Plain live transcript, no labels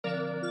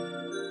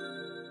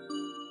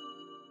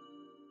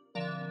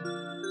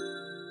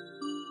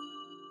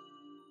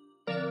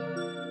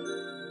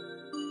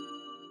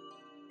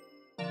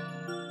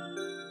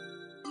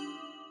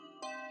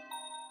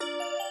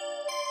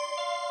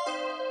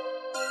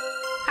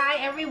Hi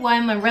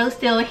everyone, Monroe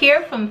Steele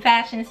here from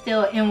Fashion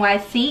Steele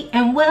NYC,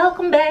 and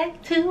welcome back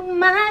to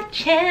my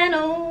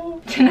channel.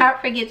 Do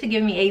not forget to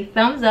give me a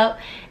thumbs up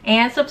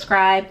and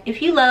subscribe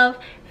if you love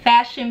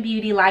fashion,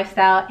 beauty,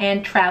 lifestyle,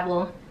 and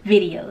travel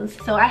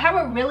videos. So I have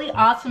a really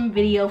awesome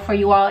video for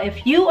you all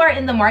if you are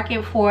in the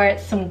market for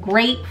some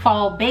great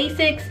fall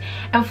basics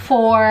and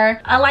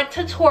for a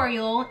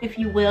tutorial, if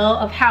you will,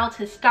 of how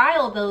to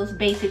style those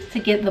basics to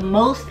get the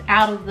most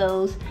out of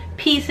those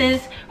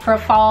pieces for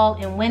fall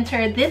and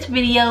winter. This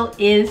video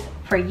is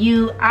for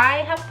you. I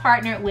have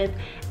partnered with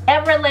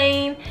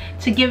Everlane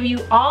to give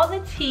you all the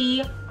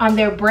tea on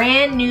their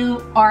brand new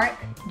Arc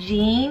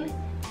jean.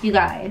 You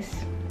guys,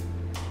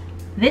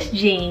 this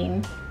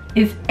jean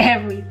is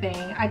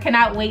everything. I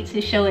cannot wait to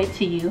show it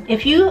to you.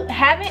 If you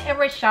haven't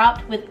ever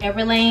shopped with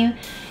Everlane,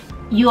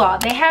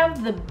 they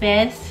have the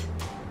best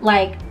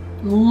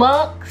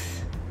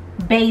luxe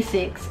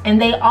basics,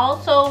 and they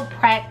also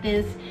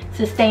practice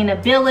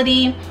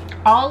sustainability.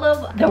 All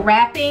of the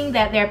wrapping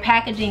that their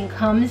packaging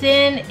comes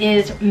in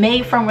is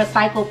made from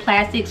recycled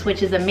plastics,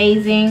 which is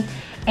amazing,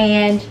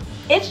 and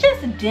it's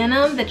just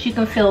denim that you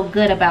can feel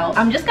good about.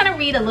 I'm just gonna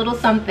read a little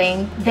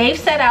something. They've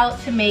set out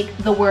to make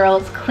the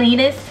world's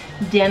cleanest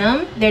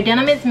denim. Their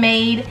denim is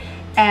made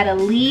at a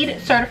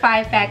LEED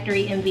certified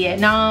factory in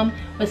Vietnam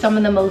with some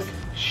of the most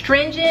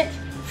stringent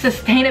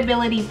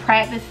sustainability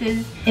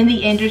practices in the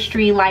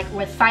industry, like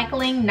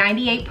recycling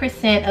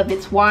 98% of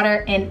its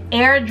water and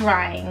air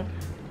drying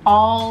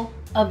all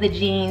of the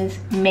jeans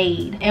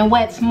made. And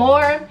what's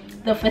more,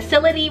 the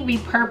facility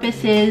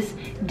repurposes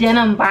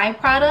denim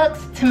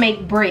byproducts to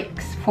make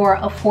bricks for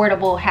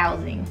affordable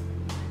housing.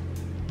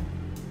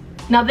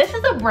 Now this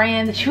is a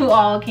brand that you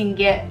all can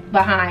get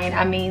behind.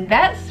 I mean,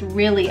 that's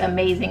really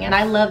amazing, and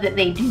I love that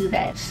they do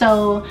that.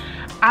 So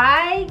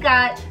I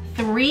got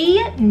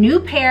 3 new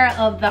pair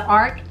of the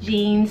Arc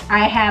jeans.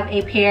 I have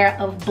a pair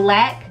of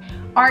black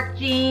Arc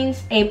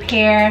jeans, a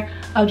pair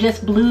of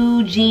just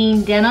blue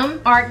jean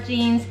denim Arc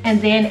jeans,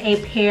 and then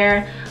a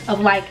pair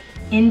of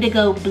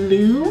indigo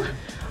blue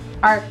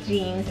Arc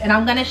jeans. And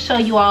I'm gonna show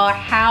you all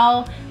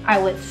how I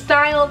would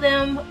style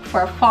them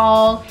for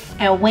fall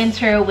and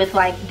winter with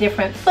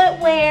different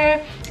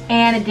footwear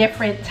and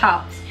different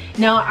tops.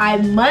 Now I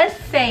must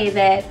say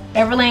that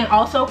Everlane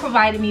also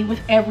provided me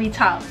with every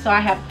top. So I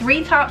have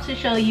 3 tops to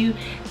show you,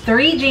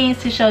 3 jeans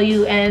to show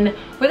you, and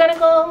we're gonna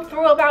go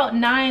through about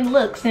 9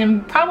 looks,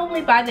 and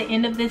probably by the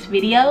end of this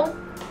video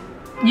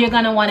you're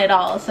gonna want it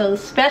all. So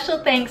special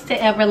thanks to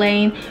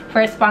Everlane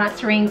for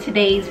sponsoring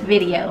today's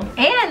video,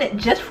 and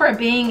just for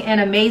being an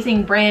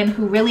amazing brand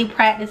who really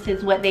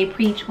practices what they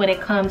preach when it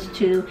comes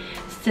to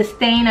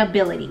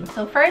sustainability.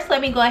 So first, let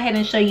me go ahead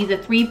and show you the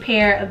 3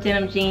 pair of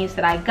denim jeans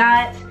that I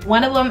got.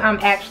 One of them I'm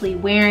actually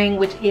wearing,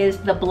 which is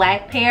the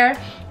black pair.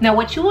 Now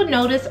what you will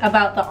notice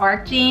about the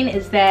Arc jean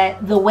is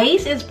that the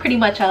waist is pretty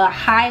much a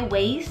high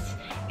waist,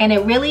 and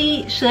it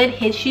really should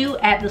hit you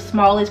at the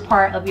smallest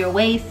part of your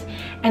waist,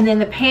 and then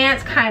the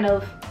pants kind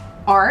of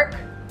arc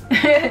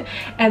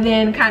and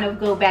then kind of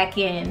go back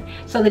in,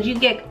 so that you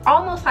get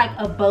almost like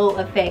a bow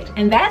effect.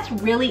 And that's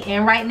really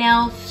in right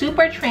now,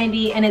 super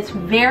trendy, and it's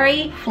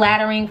very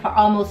flattering for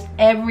almost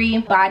every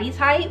body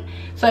type.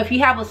 So if you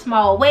have a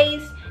small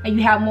waist and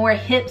you have more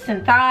hips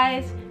and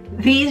thighs,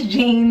 these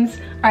jeans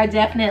are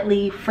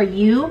definitely for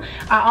you.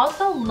 I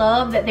also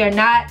love that they're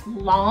not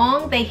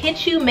long. They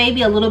hit you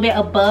maybe a little bit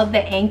above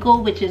the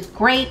ankle, which is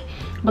great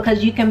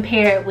because you can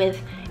pair it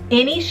with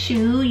any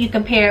shoe. You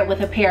can pair it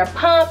with a pair of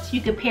pumps. You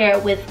can pair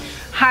it with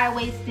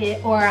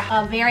high-waisted or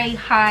a very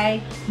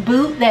high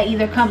boot that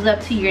either comes up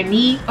to your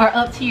knee or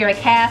up to your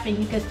calf, and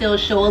you can still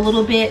show a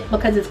little bit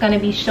because it's going to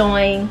be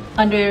showing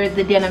under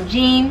the denim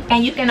jean.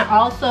 And you can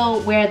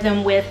also wear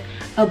them with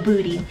a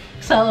bootie.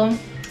 So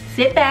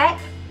sit back,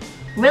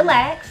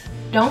 relax.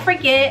 Don't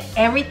forget,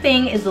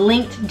 everything is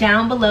linked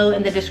down below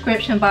in the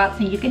description box,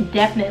 and you can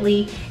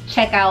definitely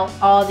check out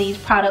all these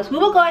products. We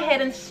will go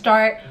ahead and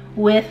start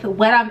with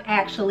what I'm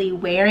actually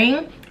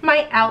wearing,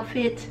 my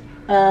outfit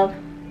of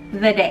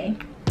the day.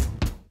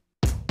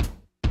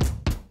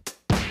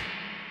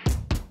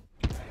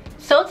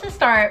 So to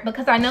start,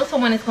 because I know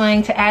someone is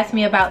going to ask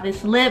me about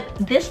this lip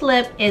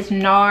is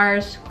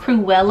NARS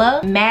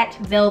Cruella Matte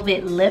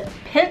Velvet Lip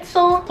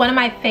Pencil. One of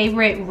my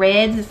favorite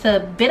reds. It's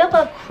a bit of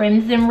a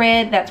crimson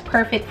red that's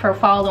perfect for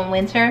fall and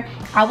winter.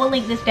 I will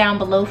link this down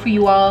below for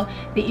you all.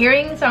 The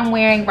earrings I'm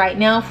wearing right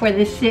now for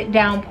this sit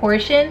down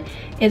portion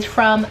is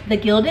from the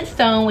Gilded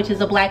Stone, which is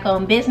a black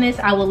owned business.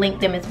 I will link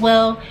them as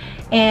well.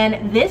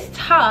 And this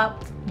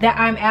top that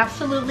I'm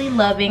absolutely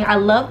loving, I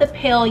love the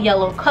pale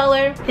yellow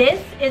color. This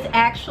is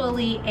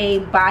actually a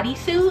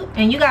bodysuit,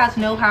 and you guys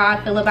know how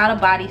I feel about a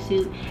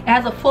bodysuit. It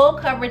has a full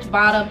coverage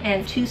bottom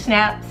and 2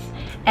 snaps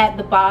at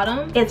the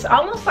bottom. It's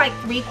almost like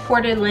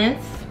 3/4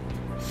 length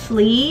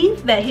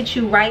sleeve that hits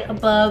you right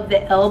above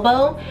the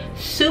elbow.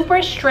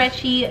 Super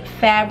stretchy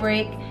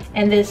fabric.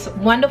 and this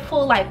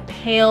wonderful like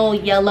pale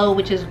yellow,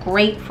 which is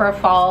great for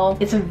fall.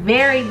 It's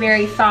very,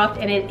 very soft,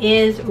 and it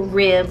is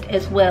ribbed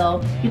as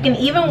well. You can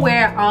even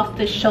wear it off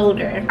the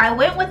shoulder. I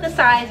went with the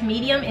size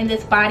medium in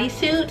this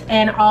bodysuit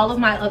and all of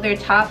my other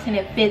tops, and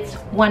it fits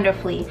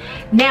wonderfully.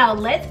 Now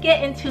let's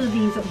get into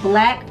these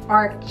black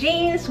arc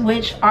jeans,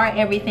 which are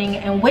everything,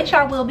 and which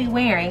I will be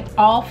wearing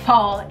all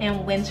fall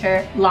and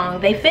winter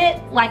long. They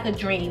fit like a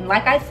dream.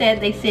 Like I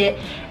said, they sit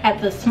at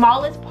the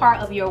smallest part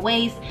of your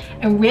waist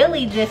and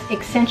really just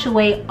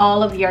accentuate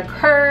all of your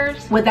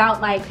curves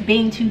without like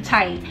being too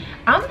tight.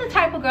 I'm the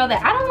type of girl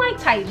that I don't like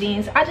tight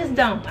jeans. I just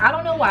don't. I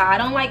don't know why. I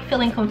don't like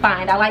feeling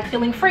confined. I like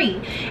feeling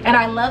free. And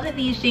I love that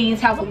these jeans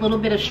have a little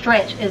bit of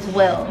stretch as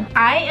well.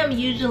 I am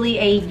usually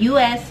a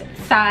US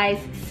size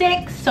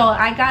 6, so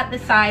I got the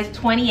size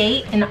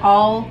 28 in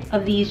all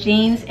of these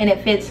jeans, and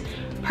it fits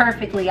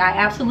perfectly. I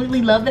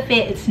absolutely love the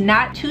fit. It's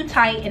not too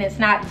tight and it's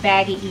not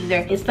baggy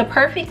either. It's the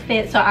perfect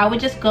fit, so I would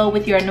just go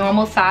with your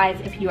normal size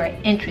if you are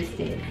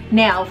interested.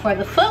 Now for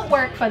the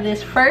footwork for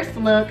this first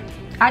look,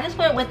 I just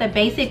went with a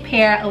basic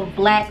pair of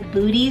black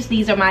booties.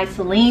 These are my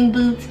Celine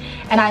boots,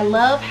 and I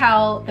love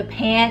how the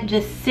pant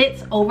just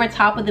sits over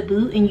top of the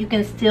boot and you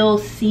can still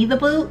see the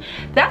boot.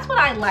 That's what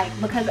I like,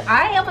 because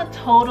I am a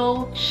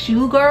total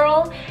shoe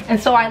girl, and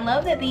so I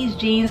love that these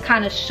jeans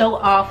kind of show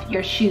off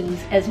your shoes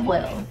as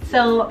well.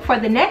 So for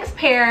the next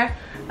pair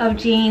of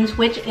jeans,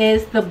 which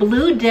is the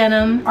blue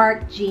denim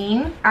arc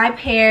jean, I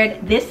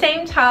paired this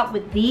same top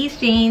with these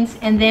jeans,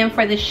 and then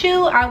for the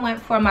shoe I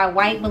went for my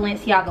white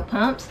Balenciaga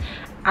pumps.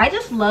 I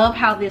just love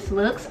how this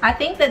looks. I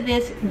think that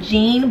this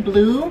jean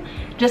blue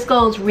just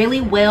goes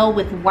really well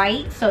with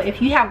white. So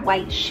if you have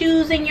white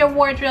shoes in your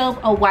wardrobe,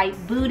 a white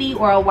bootie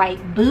or a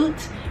white boot,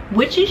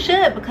 which you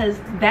should, because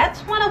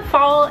that's one of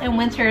fall and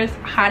winter's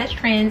hottest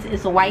trends,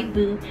 is a white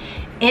boot.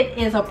 It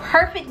is a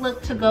perfect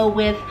look to go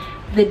with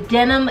the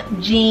denim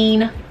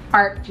jean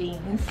arc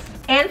jeans.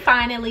 And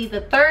finally,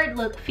 the third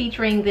look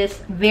featuring this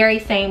very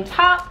same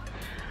top,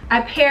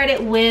 I paired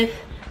it with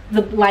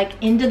the like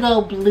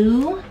indigo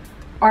blue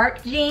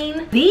arc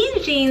jean.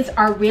 These jeans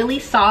are really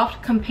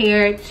soft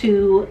compared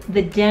to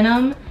the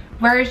denim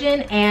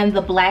version and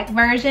the black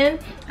version.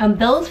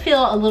 Those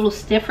feel a little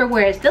stiffer,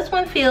 whereas this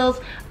one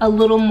feels a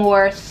little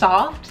more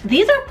soft.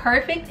 These are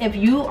perfect if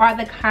you are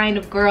the kind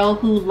of girl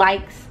who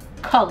likes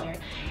color.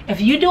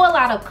 If you do a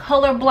lot of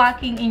color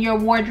blocking in your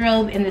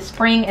wardrobe in the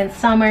spring and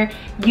summer,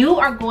 you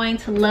are going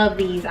to love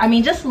these. I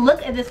mean, just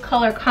look at this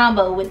color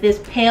combo with this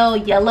pale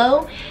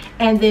yellow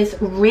and this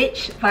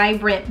rich,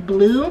 vibrant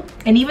blue,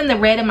 and even the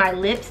red in my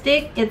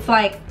lipstick. It's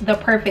like the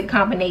perfect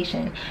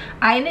combination.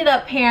 I ended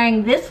up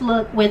pairing this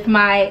look with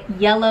my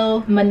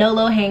yellow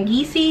Manolo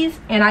Hangisis,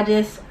 and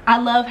I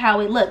love how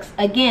it looks.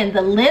 Again,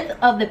 the length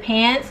of the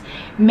pants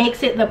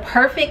makes it the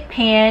perfect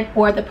pant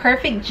or the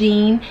perfect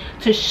jean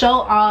to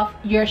show off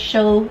your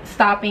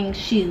show-stopping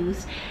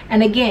shoes.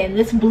 And again,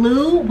 this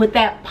blue with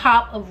that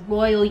pop of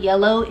royal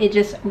yellow, it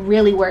just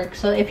really works.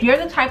 So if you're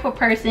the type of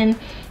person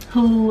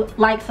who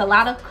likes a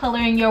lot of color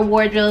in your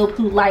wardrobe,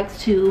 who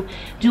likes to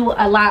do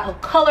a lot of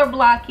color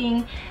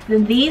blocking,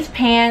 then these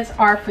pants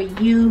are for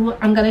you.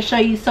 I'm gonna show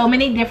you so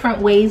many different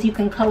ways you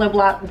can color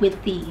block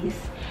with these.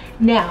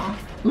 Now,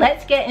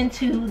 let's get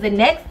into the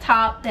next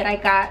top that I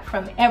got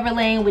from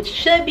Everlane, which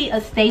should be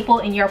a staple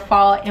in your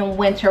fall and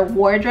winter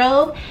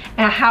wardrobe,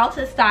 and how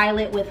to style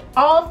it with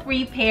all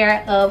 3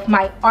 pair of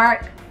my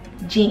arc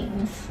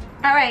jeans.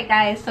 All right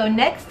guys, so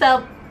next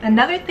up,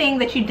 another thing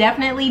that you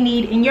definitely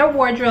need in your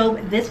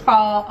wardrobe this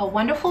fall, a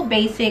wonderful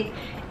basic,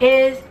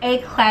 is a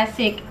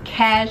classic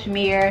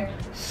cashmere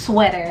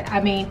sweater.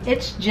 I mean,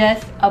 it's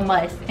just a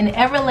must, and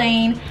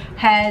Everlane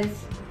has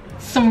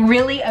some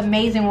really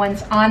amazing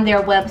ones on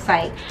their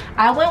website.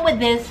 I went with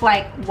this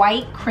like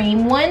white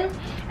cream one,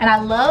 and I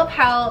love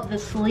how the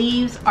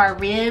sleeves are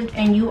ribbed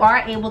and you are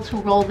able to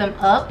roll them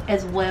up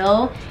as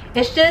well.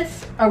 It's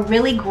just a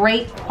really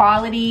great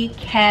quality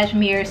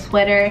cashmere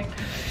sweater,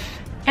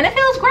 and it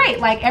feels great.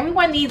 Like,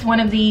 everyone needs one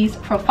of these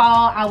for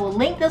fall. I will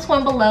link this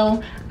one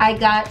below. I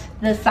got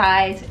the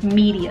size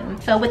medium.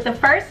 So with the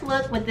first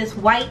look, with this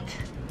white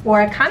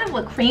or kind of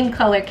a cream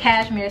color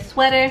cashmere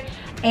sweater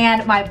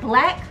and my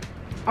black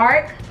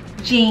arc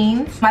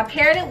jeans, I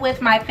paired it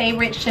with my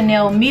favorite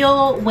Chanel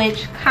Mule,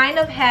 which kind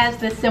of has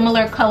the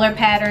similar color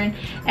pattern.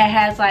 It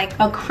has like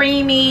a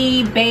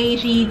creamy,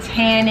 beigey,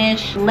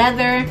 tannish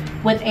leather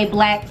with a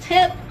black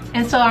tip,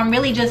 and so I'm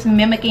really just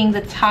mimicking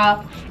the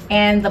top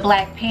and the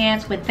black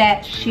pants with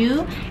that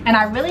shoe, and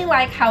I really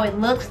like how it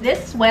looks.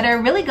 This sweater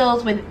really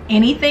goes with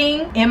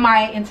anything in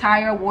my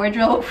entire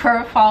wardrobe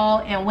for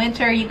fall and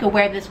winter. You can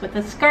wear this with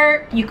a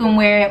skirt, you can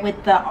wear it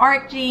with the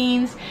arc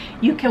jeans,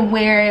 you can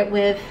wear it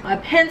with a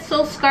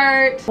pencil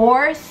skirt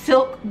or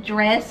silk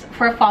dress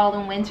for fall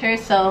and winter.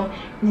 So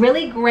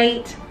really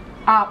great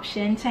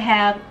option to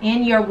have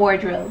in your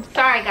wardrobe.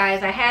 Sorry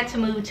guys, I had to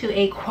move to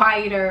a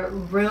quieter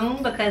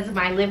room because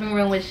my living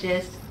room was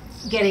just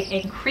getting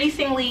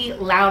increasingly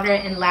louder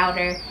and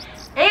louder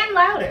and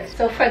louder.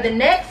 So for the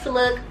next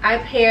look, I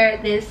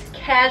paired this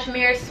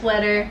cashmere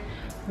sweater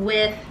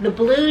with the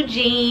blue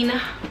jean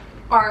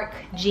ARC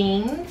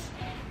jeans,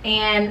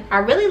 and I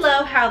really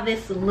love how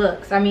this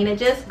looks. I mean, it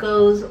just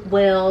goes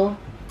well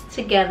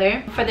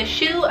together. For the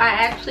shoe, I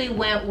actually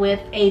went with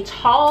a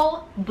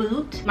tall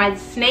boot, my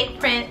snake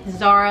print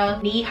Zara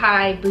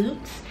knee-high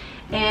boots.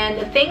 And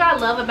the thing I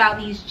love about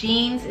these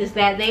jeans is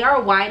that they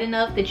are wide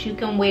enough that you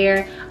can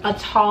wear a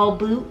tall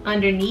boot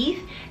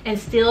underneath and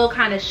still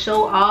kind of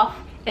show off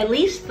at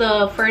least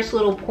the first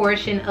little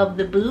portion of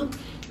the boot.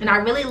 And I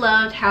really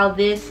loved how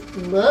this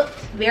looked.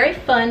 Very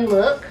fun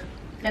look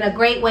and a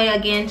great way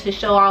again to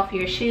show off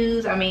your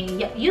shoes. I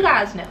mean, you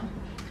guys know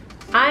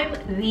I'm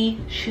the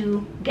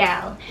shoe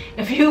gal.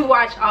 If you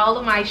watch all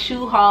of my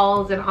shoe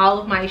hauls and all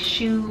of my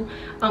shoe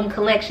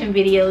collection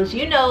videos,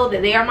 you know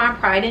that they are my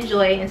pride and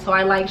joy, and so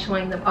I like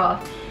showing them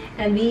off.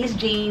 And these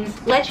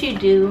jeans let you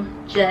do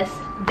just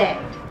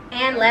that.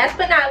 And last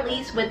but not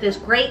least, with this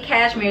great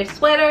cashmere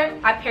sweater,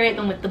 I paired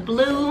them with the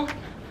blue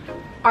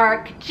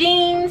ARC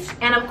jeans.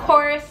 And of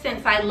course,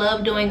 since I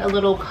love doing a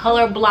little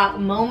color block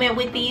moment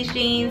with these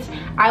jeans,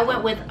 I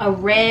went with a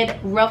red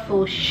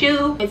Ruffle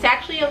shoe. It's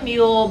actually a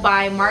Mule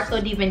by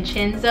Marco di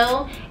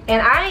Vincenzo,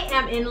 and I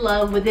am in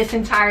love with this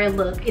entire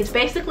look. It's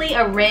basically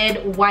a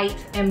red,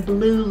 white, and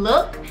blue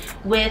look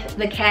with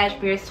the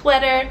cashmere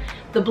sweater,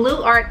 the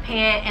blue ARC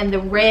pant, and the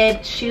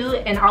red shoe,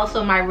 and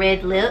also my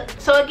red lip.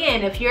 So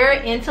again, if you're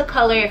into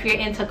color, if you're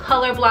into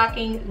color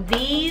blocking,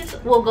 these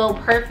will go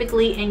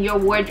perfectly in your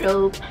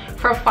wardrobe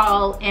for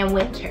fall and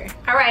winter.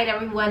 All right,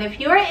 everyone, if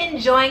you're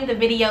enjoying the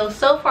video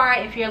so far,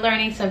 if you're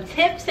learning some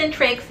tips and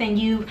tricks and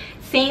you've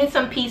seen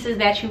some pieces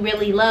that you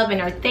really love and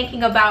are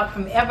thinking about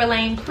from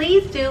Everlane,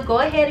 please do go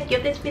ahead and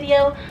give this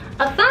video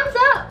a thumbs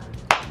up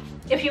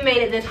if you made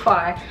it this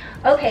far.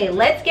 Okay,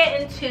 let's get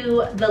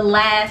into the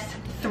last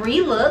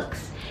 3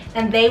 looks,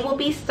 and they will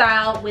be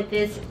styled with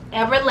this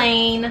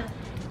Everlane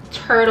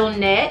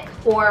turtleneck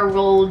or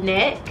rolled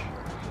neck.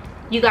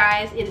 You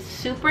guys, it is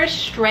super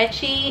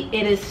stretchy,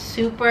 it is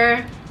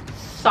super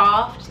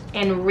soft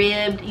and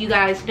ribbed. You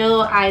guys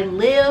know I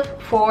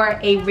live for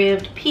a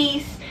ribbed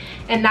piece.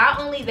 And not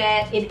only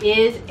that, it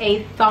is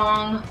a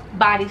thong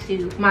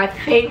bodysuit, my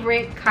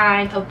favorite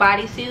kind of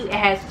bodysuit. It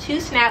has 2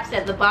 snaps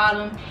at the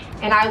bottom,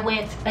 and I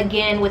went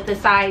again with the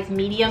size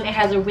medium. It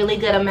has a really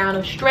good amount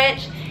of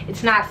stretch.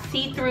 It's not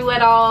see-through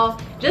at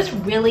all. Just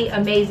really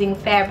amazing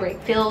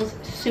fabric. Feels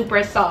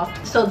super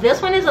soft. So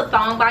this one is a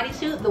thong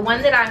bodysuit. The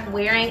one that I'm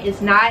wearing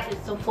is not.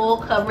 It's a full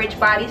coverage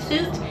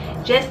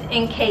bodysuit, just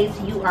in case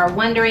you are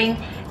wondering.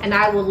 And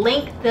I will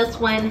link this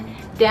one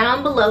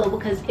down below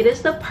because it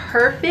is the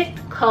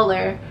perfect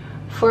color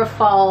for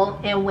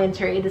fall and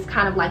winter. It is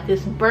kind of like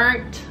this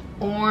burnt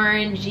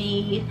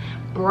orangey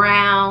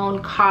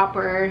brown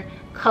copper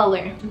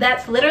color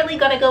that's literally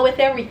going to go with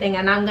everything,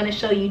 and I'm going to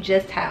show you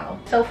just how.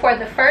 So for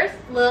the first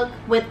look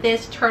with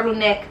this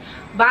turtleneck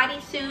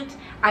bodysuit,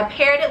 I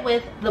paired it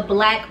with the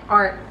black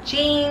ARC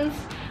jeans.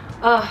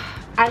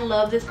 I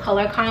love this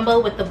color combo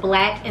with the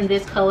black and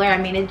this color. I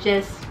mean,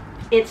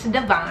 it's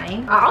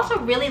divine. I also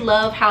really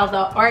love how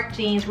the ARC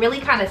jeans really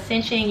kind of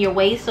cinch in your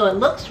waist, so it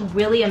looks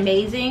really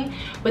amazing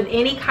with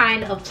any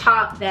kind of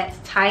top that's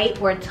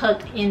tight or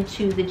tucked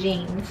into the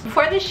jeans.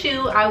 For the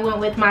shoe, I went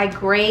with my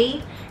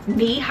gray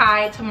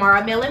knee-high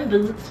Tamara Melon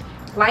boots.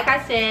 Like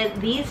I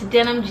said, these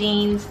denim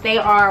jeans, they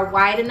are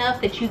wide enough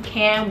that you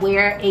can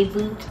wear a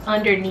boot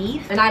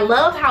underneath. And I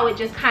love how it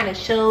just kind of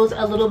shows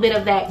a little bit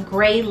of that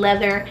gray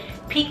leather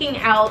peeking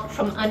out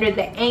from under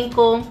the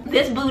ankle.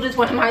 This boot is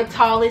one of my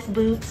tallest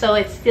boots, so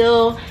it's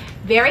still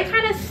very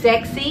kind of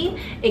sexy.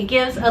 It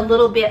gives a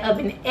little bit of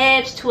an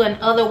edge to an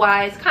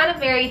otherwise kind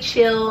of very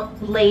chill,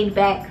 laid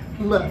back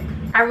look.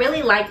 I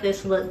really like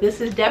this look.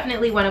 This is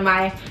definitely one of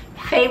my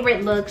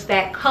favorite looks.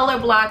 That color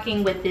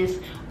blocking with this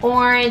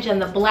orange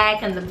and the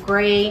black and the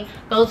gray,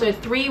 those are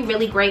 3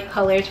 really great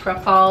colors for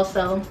fall.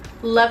 So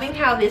loving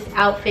how this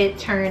outfit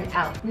turned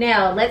out.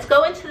 Now let's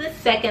go into the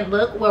second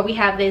look where we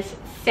have this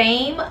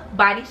same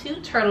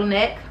bodysuit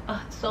turtleneck.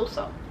 Oh, it's so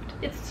soft.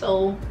 It's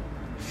so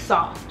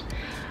soft.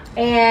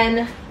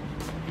 And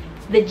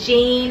the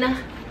jean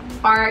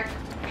ARC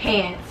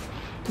pants.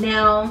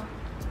 Now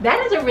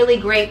that is a really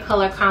great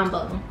color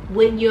combo,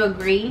 wouldn't you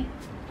agree?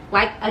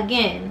 Like,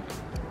 again,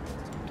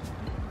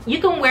 you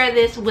can wear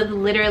this with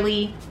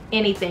literally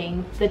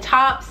anything, the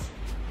tops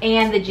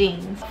and the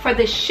jeans. For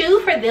the shoe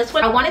for this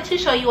one, I wanted to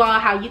show you all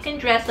how you can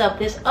dress up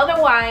this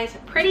otherwise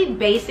pretty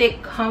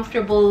basic,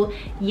 comfortable,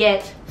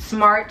 yet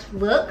smart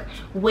look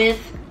with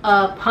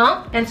a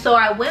pump. And so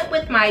I went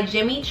with my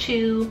Jimmy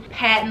Choo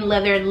patent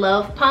leather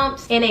love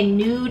pumps in a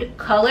nude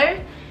color.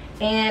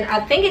 And I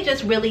think it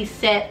just really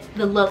set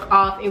the look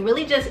off. It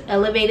really just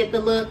elevated the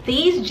look.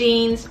 These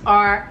jeans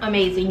are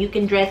amazing. You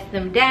can dress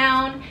them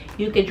down,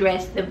 you can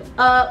dress them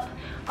up.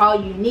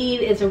 All you need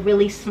is a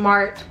really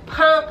smart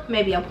pump,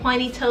 maybe a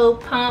pointy toe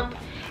pump,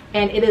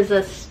 and it is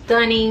a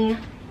stunning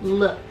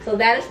look. So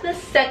that is the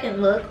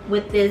second look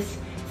with this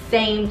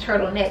same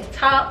turtleneck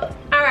top.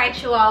 All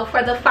right, you all,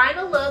 for the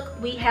final look,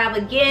 we have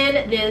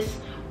again this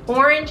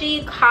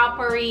orangey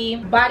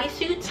coppery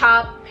bodysuit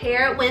top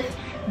paired with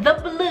the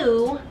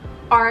blue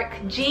Arc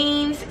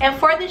jeans. And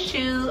for the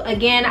shoe,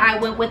 again, I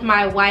went with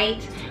my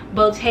white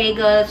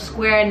Bottega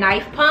square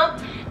knife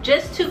pump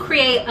just to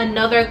create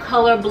another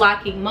color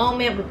blocking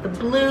moment with the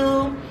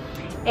blue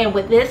and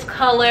with this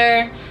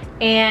color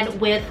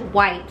and with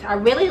white. I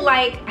really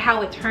like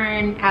how it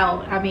turned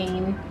out. I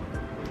mean,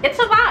 it's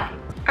a vibe.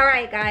 All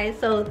right guys,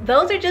 so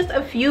those are just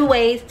a few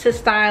ways to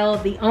style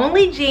the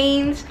only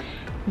jeans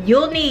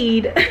you'll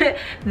need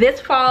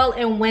this fall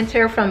and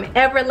winter from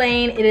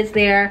Everlane. It is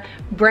their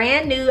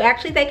brand new,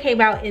 actually they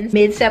came out in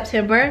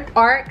mid-September,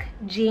 Arc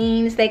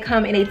jeans. They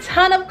come in a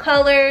ton of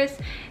colors.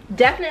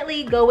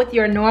 Definitely go with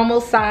your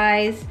normal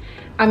size.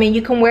 I mean,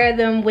 you can wear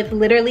them with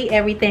literally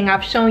everything.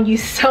 I've shown you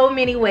so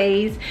many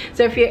ways.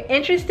 So if you're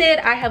interested,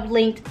 I have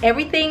linked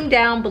everything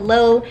down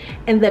below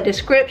in the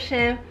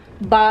description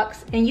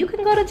box and you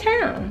can go to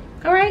town.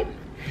 All right,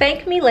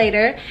 thank me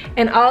later.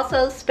 And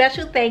also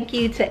special thank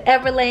you to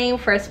Everlane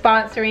for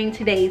sponsoring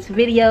today's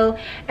video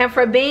and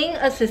for being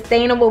a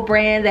sustainable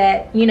brand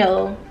that, you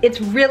know, it's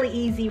really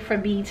easy for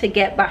me to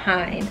get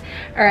behind.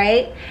 All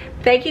right,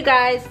 thank you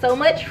guys so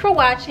much for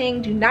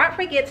watching. Do not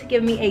forget to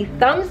give me a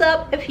thumbs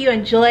up if you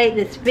enjoyed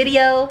this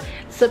video.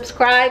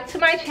 Subscribe to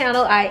my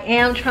channel. I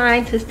am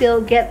trying to still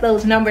get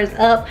those numbers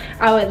up.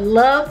 I would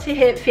love to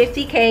hit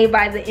 50K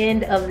by the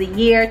end of the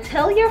year.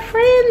 Tell your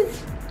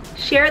friends,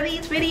 share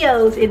these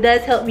videos. It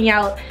does help me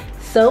out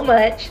so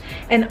much.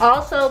 And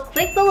also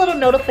click the little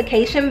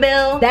notification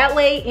bell. That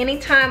way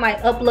anytime I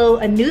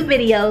upload a new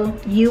video,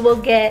 you will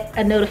get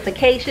a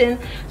notification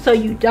so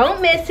you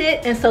don't miss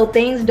it and so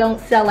things don't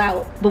sell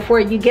out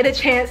before you get a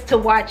chance to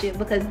watch it,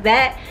 because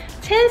that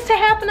tends to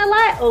happen a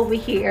lot over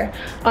here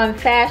on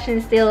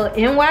Fashion Steele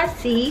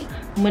NYC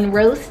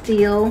Monroe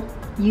Steele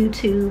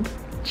YouTube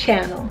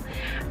channel.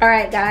 All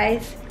right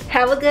guys,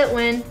 have a good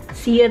one.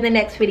 See you in the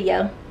next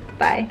video.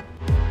 Bye.